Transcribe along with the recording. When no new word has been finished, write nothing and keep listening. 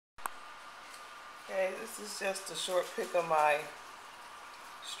Okay, this is just a short pic of my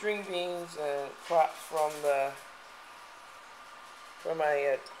string beans and crops from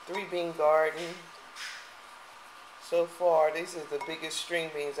my 3-bean garden. So far, these are the biggest string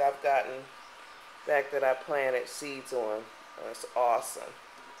beans I've gotten back that I planted seeds on. That's awesome.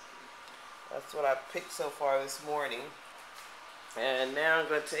 That's what I picked so far this morning. And now I'm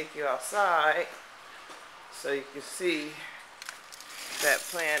going to take you outside so you can see that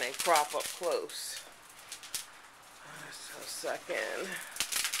plant and crop up close. Just a second.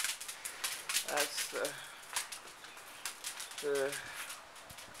 That's the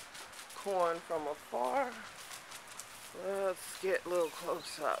corn from afar. Let's get a little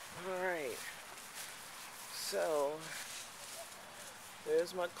close up. Alright. So,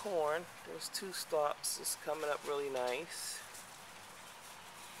 there's my corn. There's 2 stalks. It's coming up really nice.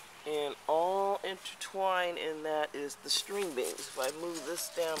 And all intertwined in that is the string beans. If I move this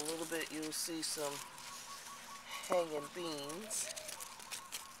down a little bit, you'll see some hanging beans.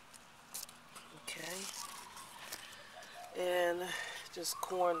 Okay. And just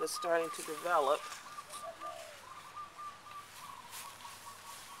corn that's starting to develop.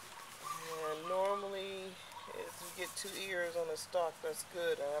 And normally, if you get 2 ears on a stalk, that's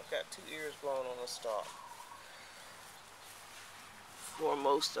good. And I've got 2 ears blown on a stalk for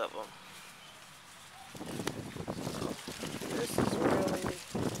most of them. So this is really,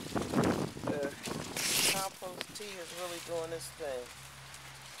 the compost tea is really doing its thing.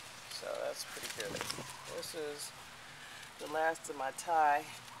 So that's pretty good. This is the last of my Thai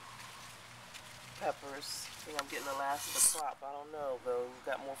peppers. I think I'm getting the last of the crop. I don't know, though. We've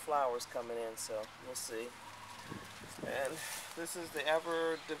got more flowers coming in, so we'll see. And this is the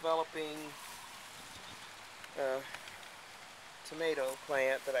ever-developing tomato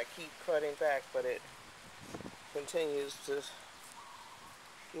plant that I keep cutting back, but it continues to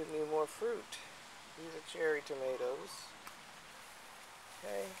give me more fruit. These are cherry tomatoes.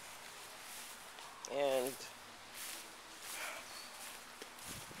 Okay. And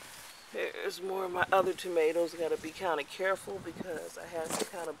here's more of my other tomatoes. I gotta be kind of careful because I have some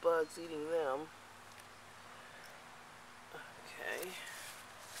kind of bugs eating them. Okay.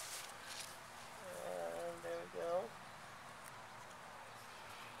 And there we go.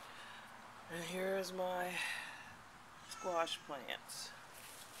 And here's my squash plants.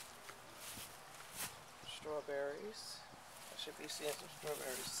 Strawberries. I should be seeing some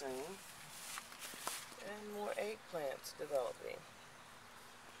strawberries soon. And more eggplants developing.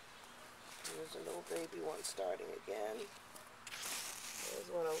 There's a little baby one starting again. There's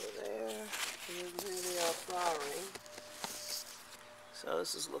one over there. Here they are flowering. So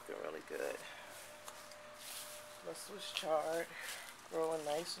this is looking really good. My Swiss chard growing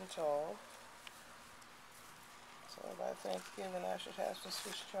nice and tall. So by Thanksgiving I should have some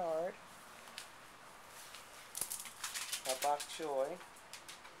Swiss chard. My bok choy.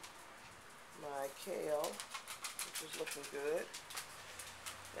 My kale, which is looking good.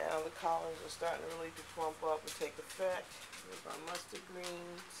 Now the collards are starting really to plump up and take effect. Here's my mustard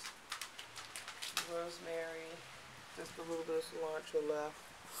greens, rosemary, just a little bit of cilantro left.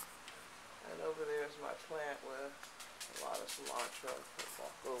 And over there is my plant with a lot of cilantro. Let's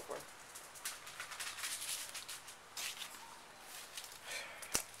walk over.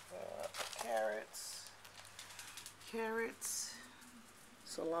 Carrots,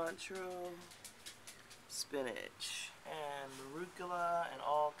 cilantro, spinach, and arugula, and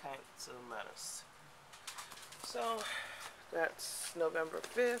all kinds of lettuce. So that's November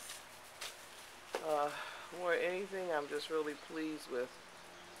 5th. More than anything, I'm just really pleased with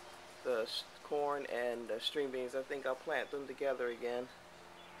the corn and the string beans. I think I'll plant them together again.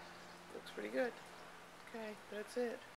 Looks pretty good. Okay, that's it.